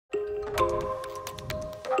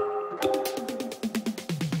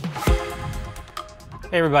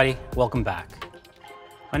Hey everybody, welcome back.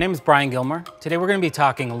 My name is Brian Gilmore. Today we're going to be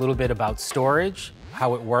talking a little bit about storage,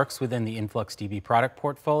 how it works within the InfluxDB product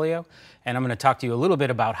portfolio, and I'm going to talk to you a little bit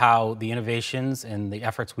about how the innovations and the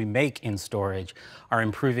efforts we make in storage are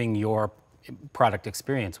improving your product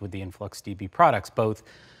experience with the InfluxDB products, both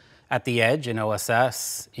at the edge in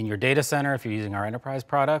OSS, in your data center if you're using our enterprise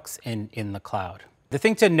products, and in the cloud. The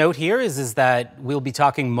thing to note here is that we'll be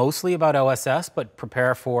talking mostly about OSS, but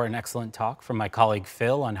prepare for an excellent talk from my colleague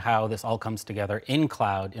Phil on how this all comes together in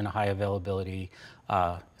cloud in a high availability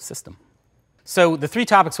system. So the three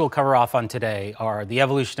topics we'll cover off on today are the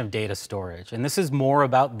evolution of data storage. And this is more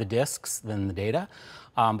about the disks than the data.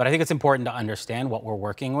 But I think it's important to understand what we're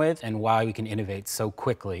working with and why we can innovate so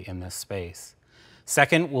quickly in this space.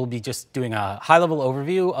 Second, we'll be just doing a high-level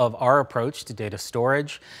overview of our approach to data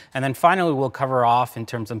storage. And then finally, we'll cover off in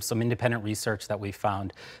terms of some independent research that we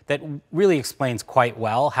found that really explains quite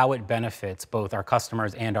well how it benefits both our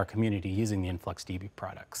customers and our community using the InfluxDB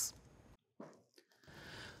products.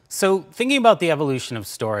 So thinking about the evolution of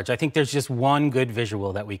storage, I think there's just one good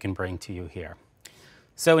visual that we can bring to you here.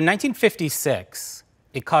 So in 1956,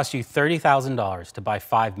 it cost you $30,000 to buy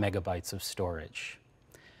 5 megabytes of storage.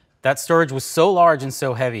 That storage was so large and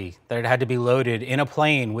so heavy that it had to be loaded in a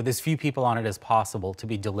plane with as few people on it as possible to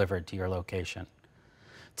be delivered to your location.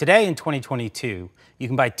 Today, in 2022, you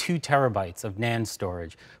can buy 2 terabytes of NAND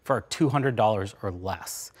storage for $200 or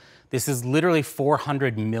less. This is literally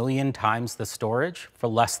 400 million times the storage for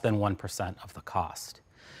less than 1% of the cost.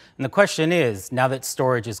 And the question is, now that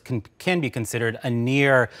storage can be considered a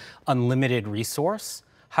near unlimited resource,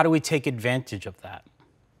 how do we take advantage of that?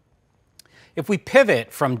 If we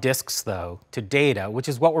pivot from disks, though, to data, which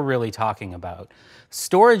is what we're really talking about,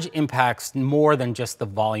 storage impacts more than just the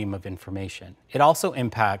volume of information. It also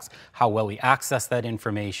impacts how well we access that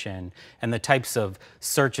information and the types of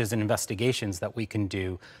searches and investigations that we can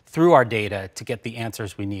do through our data to get the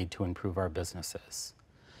answers we need to improve our businesses.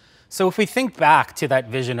 So if we think back to that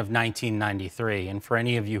vision of 1993, and for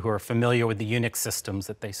any of you who are familiar with the Unix systems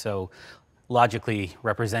that they so logically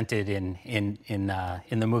represented in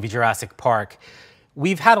the movie Jurassic Park,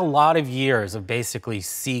 we've had a lot of years of basically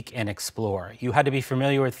seek and explore. You had to be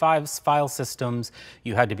familiar with file systems,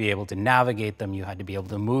 you had to be able to navigate them, you had to be able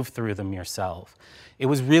to move through them yourself. It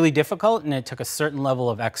was really difficult, and it took a certain level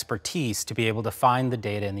of expertise to be able to find the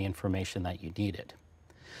data and the information that you needed.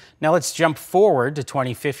 Now let's jump forward to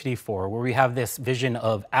 2054, where we have this vision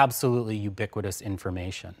of absolutely ubiquitous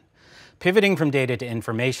information. Pivoting from data to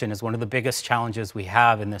information is one of the biggest challenges we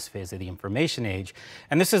have in this phase of the information age.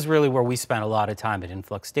 And this is really where we spent a lot of time at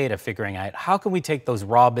InfluxData figuring out how can we take those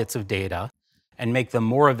raw bits of data and make them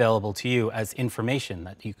more available to you as information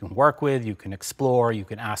that you can work with, you can explore, you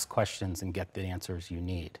can ask questions and get the answers you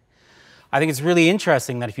need. I think it's really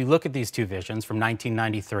interesting that if you look at these two visions from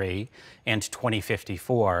 1993 and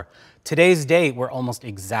 2054, today's date, we're almost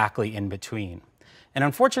exactly in between. And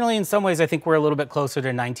unfortunately, in some ways, I think we're a little bit closer to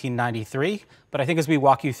 1993. But I think as we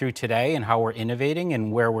walk you through today and how we're innovating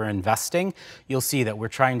and where we're investing, you'll see that we're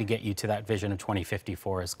trying to get you to that vision of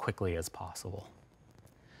 2054 as quickly as possible.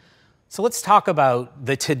 So let's talk about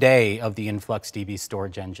the today of the InfluxDB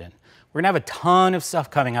storage engine. We're going to have a ton of stuff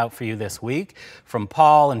coming out for you this week from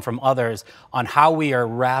Paul and from others on how we are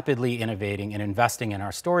rapidly innovating and investing in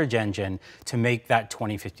our storage engine to make that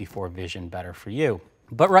 2054 vision better for you.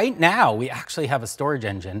 But right now, we actually have a storage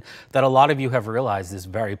engine that a lot of you have realized is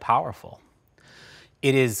very powerful.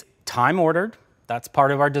 It is time-ordered. That's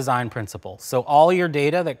part of our design principle. So all your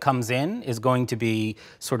data that comes in is going to be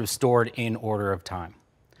sort of stored in order of time.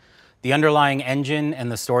 The underlying engine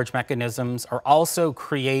and the storage mechanisms are also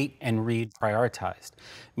create and read prioritized,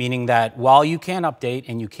 meaning that while you can update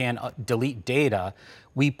and you can delete data,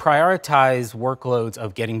 we prioritize workloads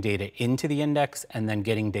of getting data into the index and then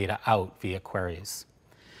getting data out via queries.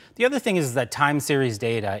 The other thing is that time series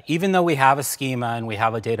data, even though we have a schema and we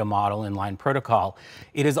have a data model inline protocol,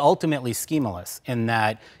 it is ultimately schemaless in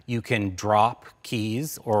that you can drop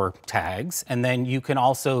keys or tags, and then you can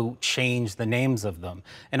also change the names of them.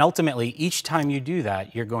 And ultimately, each time you do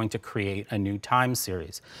that, you're going to create a new time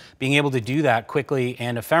series. Being able to do that quickly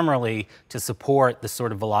and ephemerally to support the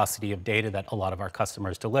sort of velocity of data that a lot of our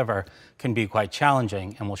customers deliver can be quite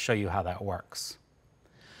challenging, and we'll show you how that works.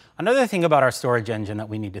 Another thing about our storage engine that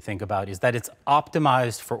we need to think about is that it's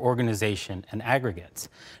optimized for organization and aggregates.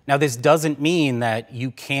 Now, this doesn't mean that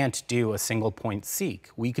you can't do a single point seek.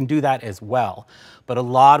 We can do that as well. But a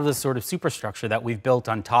lot of the sort of superstructure that we've built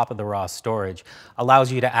on top of the raw storage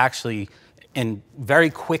allows you to actually, and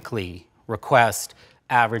very quickly, request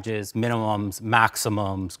averages, minimums,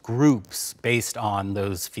 maximums, groups based on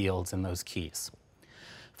those fields and those keys.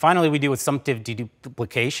 Finally, we do assumptive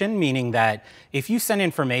deduplication, meaning that if you send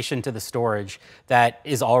information to the storage that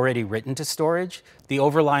is already written to storage, the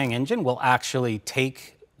overlying engine will actually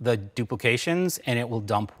take the duplications and it will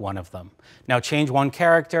dump one of them. Now change one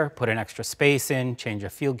character, put an extra space in, change a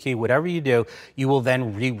field key, whatever you do, you will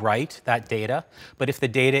then rewrite that data. But if the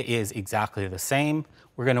data is exactly the same,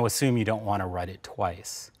 we're going to assume you don't want to write it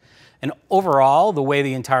twice. And overall, the way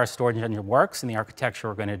the entire storage engine works and the architecture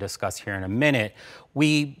we're going to discuss here in a minute,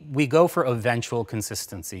 we go for eventual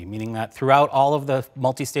consistency, meaning that throughout all of the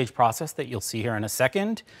multi-stage process that you'll see here in a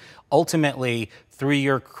second, ultimately through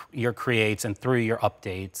your creates and through your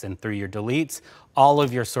updates and through your deletes, all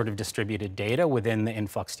of your sort of distributed data within the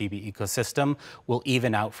InfluxDB ecosystem will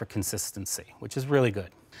even out for consistency, which is really good.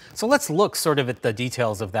 So let's look sort of at the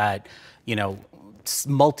details of that,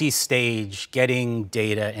 multi-stage getting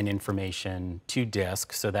data and information to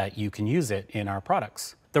disk so that you can use it in our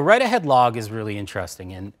products. The write-ahead log is really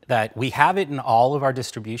interesting in that we have it in all of our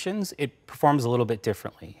distributions. It performs a little bit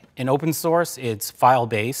differently. In open source, it's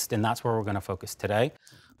file-based, and that's where we're going to focus today.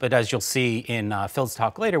 But as you'll see in Phil's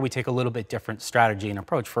talk later, we take a little bit different strategy and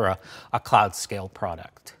approach for a cloud-scale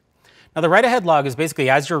product. Now, the write-ahead log is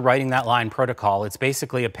basically, as you're writing that line protocol, it's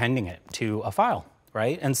basically appending it to a file.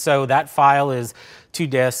 Right? And so that file is to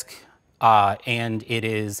disk, and it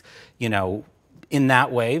is, in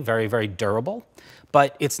that way, very, very durable,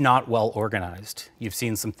 but it's not well organized. You've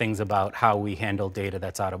seen some things about how we handle data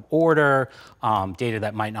that's out of order, data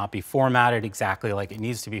that might not be formatted exactly like it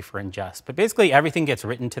needs to be for ingest. But basically, everything gets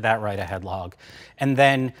written to that write-ahead log. And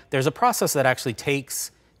then there's a process that actually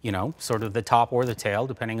takes sort of the top or the tail,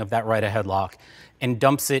 depending of that write-ahead log, and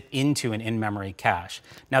dumps it into an in-memory cache.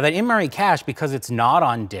 Now that in-memory cache, because it's not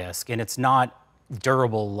on disk and it's not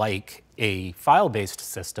durable like a file-based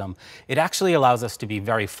system, it actually allows us to be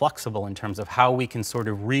very flexible in terms of how we can sort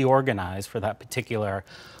of reorganize for that particular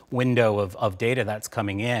window of data that's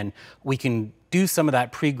coming in. We can do some of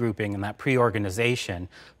that pre-grouping and that pre-organization,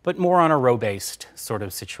 but more on a row-based sort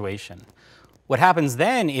of situation. What happens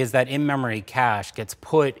then is that in-memory cache gets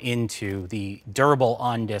put into the durable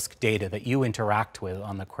on-disk data that you interact with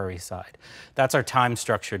on the query side. That's our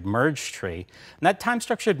time-structured merge tree. And that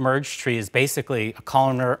time-structured merge tree is basically a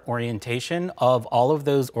columnar orientation of all of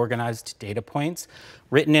those organized data points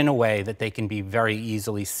written in a way that they can be very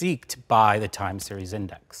easily seeked by the time series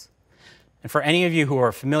index. And for any of you who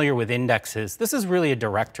are familiar with indexes, this is really a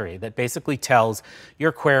directory that basically tells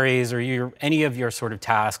your queries or any of your sort of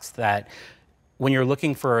tasks that when you're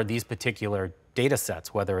looking for these particular data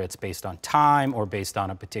sets, whether it's based on time or based on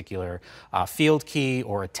a particular field key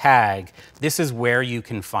or a tag, this is where you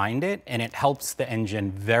can find it, and it helps the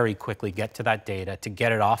engine very quickly get to that data, to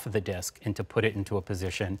get it off of the disk, and to put it into a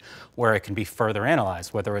position where it can be further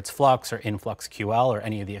analyzed, whether it's Flux or InfluxQL or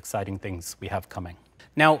any of the exciting things we have coming.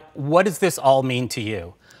 Now, what does this all mean to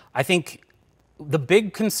you? I think the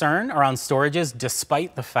big concern around storage is,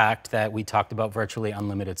 despite the fact that we talked about virtually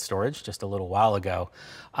unlimited storage just a little while ago,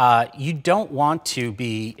 you don't want to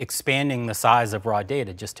be expanding the size of raw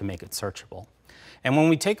data just to make it searchable. And when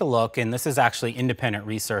we take a look, and this is actually independent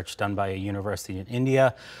research done by a university in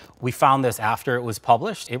India, we found this after it was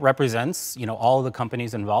published. It represents, all of the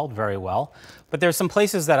companies involved very well. But there's some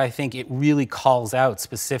places that I think it really calls out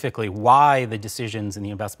specifically why the decisions and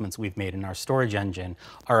the investments we've made in our storage engine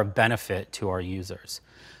are a benefit to our users.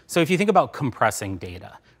 So if you think about compressing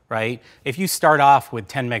data, right? If you start off with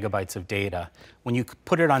 10 megabytes of data, when you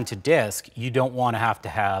put it onto disk, you don't want to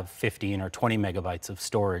have 15 or 20 megabytes of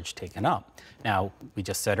storage taken up. Now, we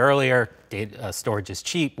just said earlier, storage is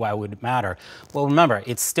cheap, why would it matter? Well, remember,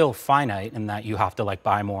 it's still finite in that you have to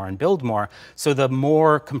buy more and build more. So the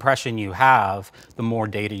more compression you have, the more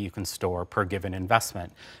data you can store per given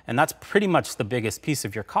investment. And that's pretty much the biggest piece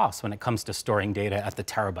of your cost when it comes to storing data at the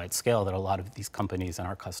terabyte scale that a lot of these companies and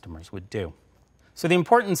our customers would do. So the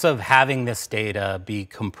importance of having this data be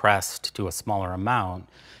compressed to a smaller amount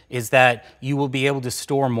is that you will be able to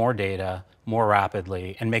store more data more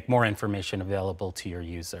rapidly and make more information available to your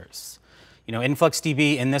users.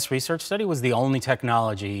 InfluxDB in this research study was the only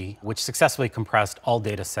technology which successfully compressed all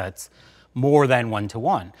data sets more than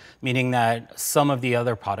one-to-one, meaning that some of the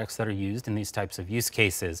other products that are used in these types of use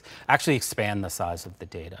cases actually expand the size of the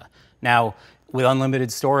data. Now, with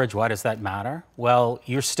unlimited storage, why does that matter? Well,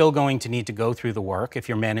 you're still going to need to go through the work if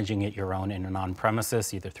you're managing it your own in an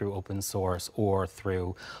on-premises, either through open source or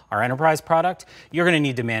through our enterprise product. You're going to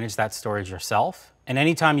need to manage that storage yourself. And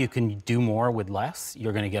anytime you can do more with less,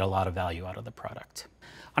 you're going to get a lot of value out of the product.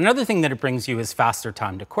 Another thing that it brings you is faster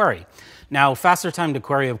time to query. Now, faster time to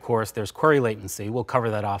query, of course, there's query latency. We'll cover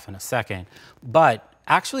that off in a second. But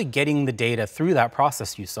actually getting the data through that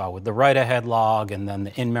process you saw with the write-ahead log and then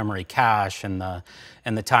the in-memory cache and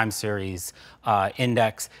the time series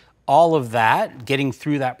index, all of that, getting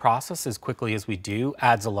through that process as quickly as we do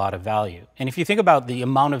adds a lot of value. And if you think about the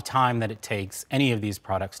amount of time that it takes any of these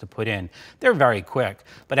products to put in, they're very quick.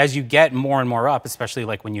 But as you get more and more up, especially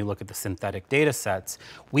like when you look at the synthetic data sets,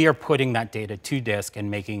 we are putting that data to disk and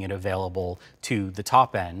making it available to the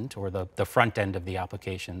top end or the front end of the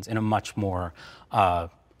applications in a much more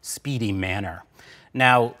speedy manner.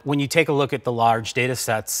 Now, when you take a look at the large data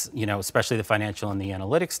sets, especially the financial and the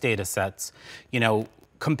analytics data sets,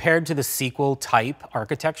 compared to the SQL type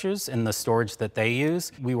architectures and the storage that they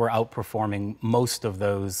use, we were outperforming most of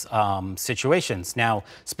those situations. Now,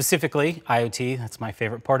 specifically, IoT, that's my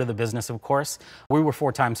favorite part of the business, of course, we were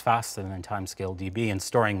 4 times faster than TimescaleDB in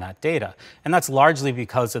storing that data. And that's largely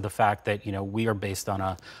because of the fact that we are based on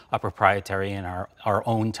a proprietary and our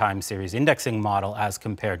own time series indexing model as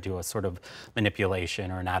compared to a sort of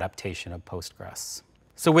manipulation or an adaptation of Postgres.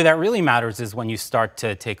 So where that really matters is when you start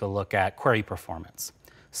to take a look at query performance.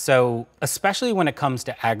 So especially when it comes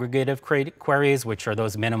to aggregative queries, which are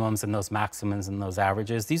those minimums and those maximums and those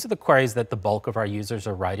averages, these are the queries that the bulk of our users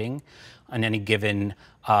are writing on any given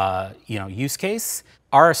use case.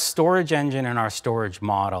 Our storage engine and our storage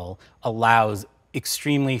model allows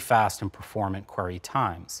extremely fast and performant query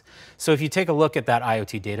times. So if you take a look at that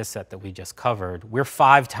IoT data set that we just covered, we're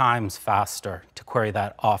 5 times faster to query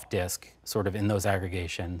that off disk, sort of in those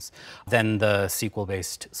aggregations, than the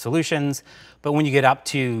SQL-based solutions. But when you get up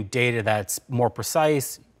to data that's more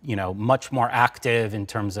precise, much more active in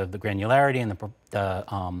terms of the granularity and the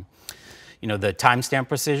timestamp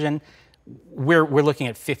precision, we're looking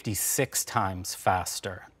at 56 times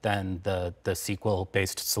faster than the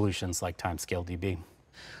SQL-based solutions like TimescaleDB.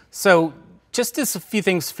 So just as a few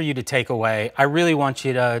things for you to take away, I really want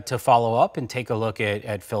you to follow up and take a look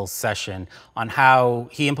at Phil's session on how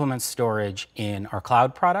he implements storage in our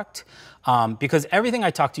cloud product. Because everything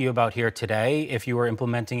I talked to you about here today, if you were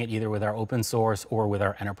implementing it either with our open source or with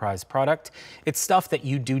our enterprise product, it's stuff that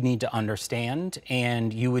you do need to understand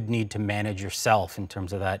and you would need to manage yourself in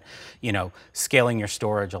terms of that, scaling your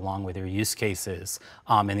storage along with your use cases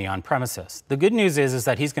in the on-premises. The good news is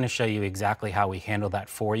that he's going to show you exactly how we handle that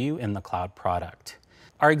for you in the cloud product.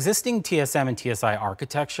 Our existing TSM and TSI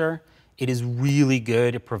architecture, it is really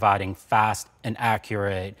good at providing fast and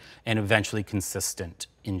accurate and eventually consistent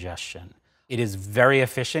ingestion. It is very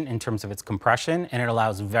efficient in terms of its compression, and it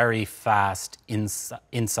allows very fast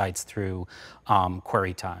insights through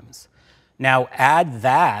query times. Now add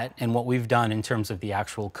that and what we've done in terms of the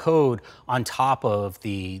actual code on top of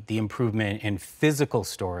the improvement in physical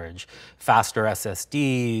storage, faster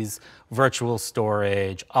SSDs, virtual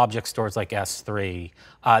storage, object stores like S3.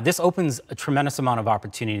 This opens a tremendous amount of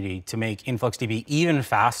opportunity to make InfluxDB even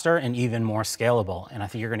faster and even more scalable. And I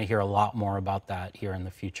think you're going to hear a lot more about that here in the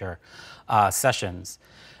future sessions.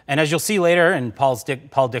 And as you'll see later in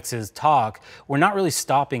Paul Dix's talk, we're not really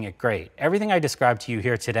stopping at great. Everything I described to you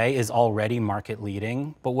here today is already market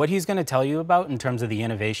leading, but what he's going to tell you about in terms of the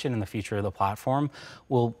innovation and the future of the platform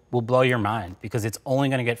will blow your mind, because it's only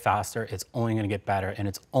going to get faster, it's only going to get better, and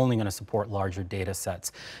it's only going to support larger data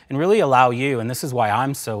sets and really allow you, and this is why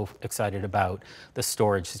I'm so excited about the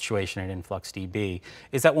storage situation at InfluxDB,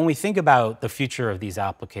 is that when we think about the future of these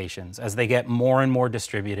applications, as they get more and more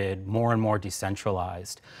distributed, more and more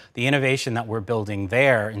decentralized, the innovation that we're building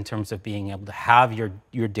there in terms of being able to have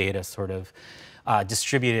your data sort of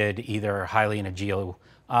distributed either highly in a geo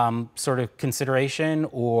sort of consideration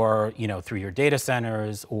or through your data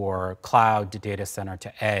centers or cloud to data center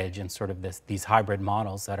to edge, and sort of these hybrid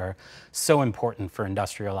models that are so important for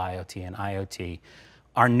industrial IoT and IoT.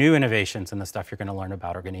 Our new innovations and the stuff you're going to learn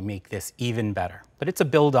about are going to make this even better. But it's a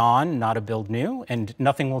build on, not a build new, and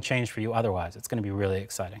nothing will change for you otherwise. It's going to be really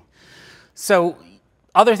exciting. So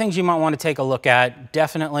other things you might want to take a look at,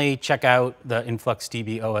 definitely check out the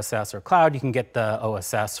InfluxDB OSS or cloud. You can get the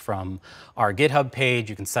OSS from our GitHub page.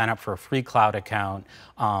 You can sign up for a free cloud account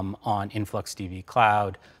on InfluxDB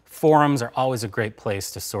Cloud. Forums are always a great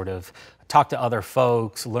place to sort of talk to other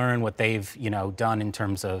folks, learn what they've done in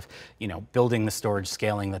terms of building the storage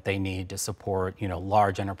scaling that they need to support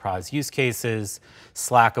large enterprise use cases.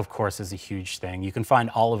 Slack, of course, is a huge thing. You can find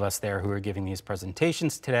all of us there who are giving these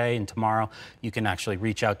presentations today and tomorrow. You can actually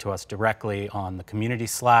reach out to us directly on the community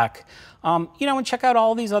Slack, and check out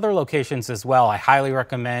all these other locations as well. I highly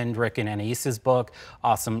recommend Rick and Anais's book,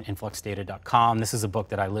 awesome InfluxData.com. This is a book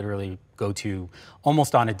that I literally go to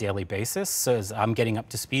almost on a daily basis, so as I'm getting up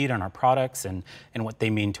to speed on our product products and what they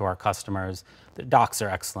mean to our customers. The docs are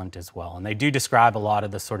excellent as well, and they do describe a lot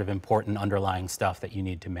of the sort of important underlying stuff that you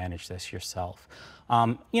need to manage this yourself.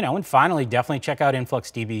 And finally, definitely check out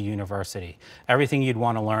InfluxDB University. Everything you'd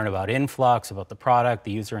want to learn about Influx, about the product,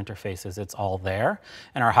 the user interfaces, it's all there.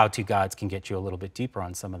 And our how-to guides can get you a little bit deeper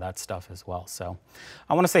on some of that stuff as well. So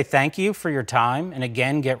I want to say thank you for your time. And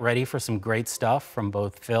again, get ready for some great stuff from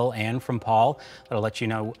both Phil and from Paul that'll let you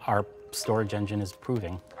know our storage engine is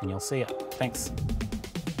proving, and you'll see it. Thanks.